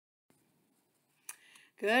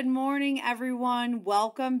Good morning, everyone.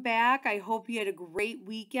 Welcome back. I hope you had a great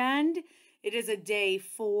weekend. It is a day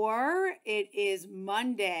 4. It is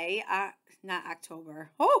Monday, not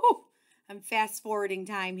October. Oh, I'm fast forwarding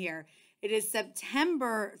time here. It is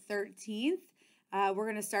September 13th. We're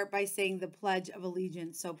going to start by saying the Pledge of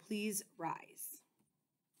Allegiance. So please rise.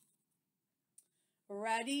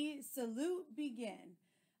 Ready, salute, begin.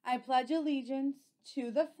 I pledge allegiance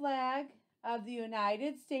to the flag of the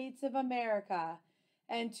United States of America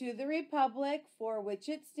and to the republic for which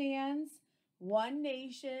it stands, one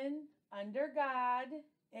nation, under God,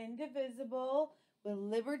 indivisible, with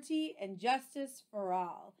liberty and justice for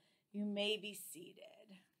all. You may be seated.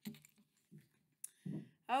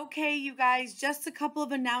 Okay, you guys, just a couple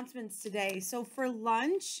of announcements today. So for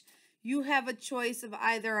lunch, you have a choice of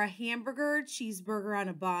either a hamburger, cheeseburger on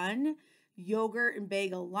a bun, yogurt and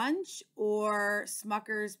bagel lunch, or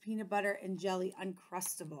Smucker's peanut butter and jelly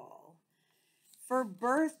Uncrustable. For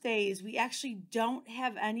birthdays, we actually don't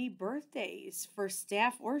have any birthdays for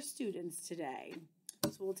staff or students today.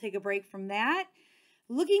 So we'll take a break from that.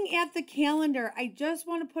 Looking at the calendar, I just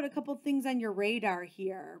want to put a couple things on your radar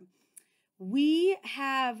here. We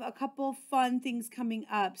have a couple fun things coming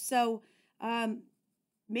up. So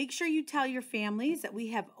make sure you tell your families that we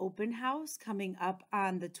have open house coming up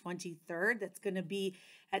on the 23rd. That's going to be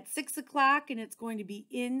at 6 o'clock, and it's going to be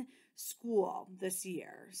in school this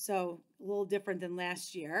year. So a little different than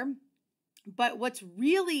last year. But what's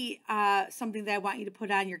really something that I want you to put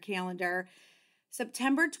on your calendar,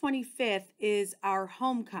 September 25th is our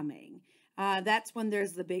homecoming. That's when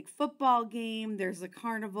there's the big football game, there's a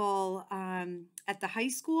carnival at the high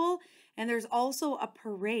school, and there's also a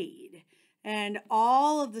parade. And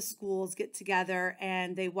all of the schools get together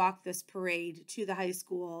and they walk this parade to the high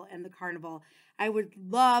school and the carnival. I would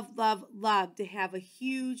love, love, love to have a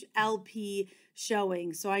huge LP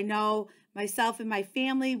showing. So I know myself and my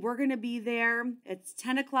family, we're going to be there. It's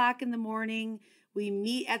 10 o'clock in the morning. We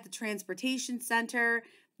meet at the transportation center,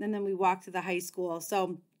 and then we walk to the high school.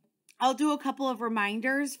 So I'll do a couple of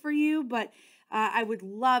reminders for you, but I would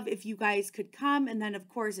love if you guys could come. And then, of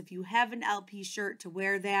course, if you have an LP shirt, to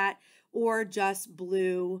wear that, or just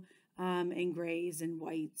blue and grays and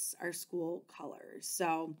whites, our school colors.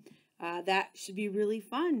 So that should be really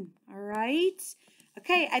fun. All right.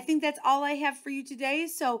 Okay, I think that's all I have for you today.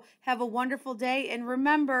 So have a wonderful day. And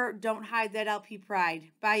remember, don't hide that LP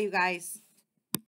pride. Bye, you guys.